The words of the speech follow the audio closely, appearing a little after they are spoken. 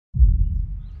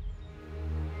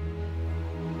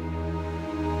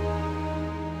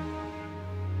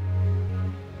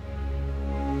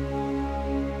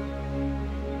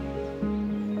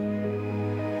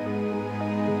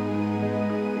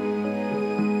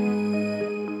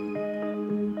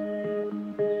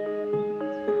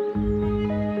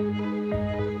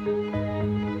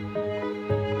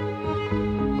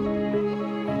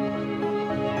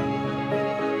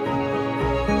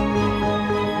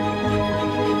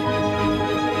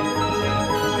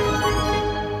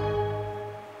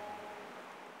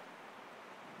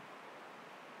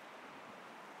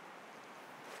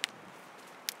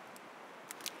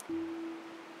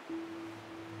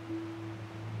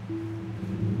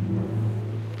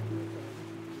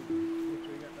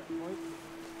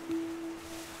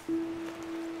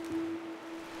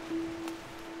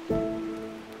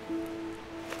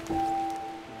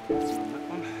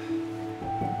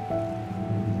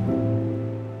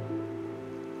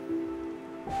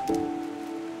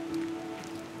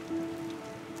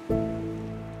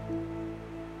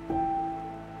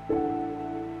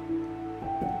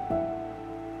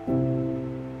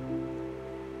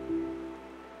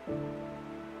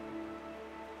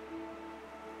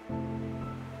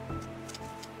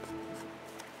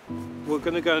we're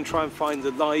going to go and try and find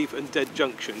the live and dead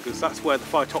junction, because that's where the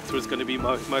Phytophthora is going to be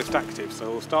most active.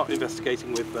 So we'll start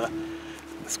investigating with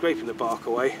scraping the bark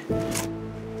away.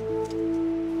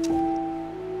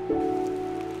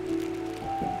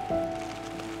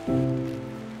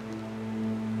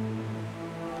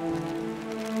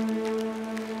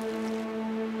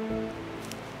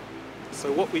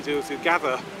 So what we do is we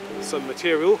gather some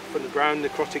material from the brown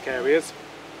necrotic areas,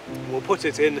 and we'll put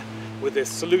it in with this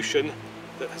solution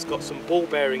that has got some ball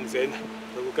bearings in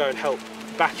that will go and help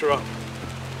batter up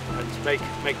and make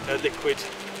a liquid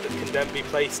that can then be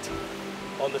placed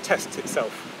on the test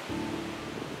itself.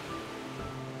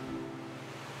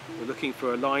 We're looking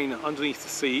for a line underneath the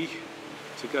C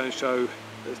to go and show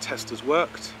that the test has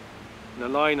worked, and a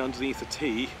line underneath the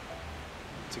T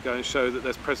to go and show that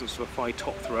there's presence of a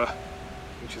Phytophthora,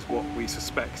 which is what we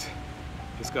suspect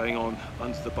is going on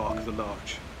under the bark of the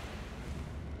larch.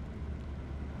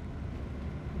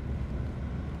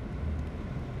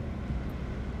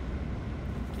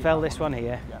 Fell this one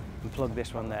here and plug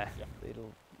this one there.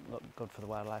 It'll look good for the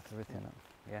wildlife and everything.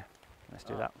 Yeah, let's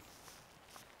do that.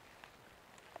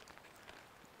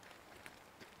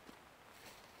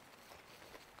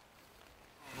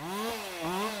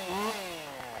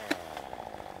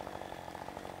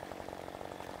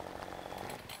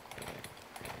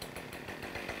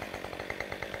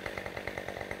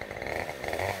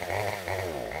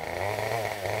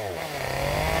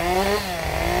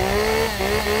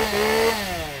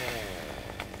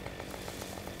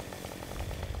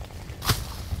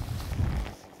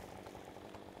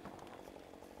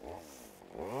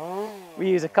 We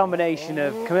use a combination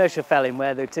of commercial felling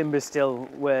where the timber's still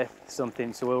worth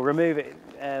something, so we'll remove it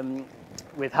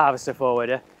with harvester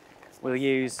forwarder. We'll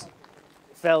use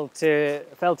fell to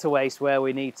waste where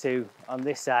we need to on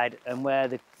this side, and where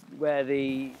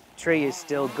the tree is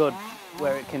still good,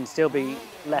 where it can still be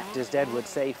left as deadwood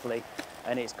safely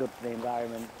and it's good for the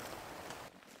environment.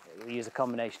 We use a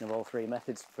combination of all three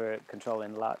methods for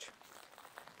controlling the larch.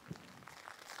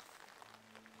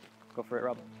 Go for it,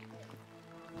 Rob.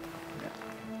 Yeah.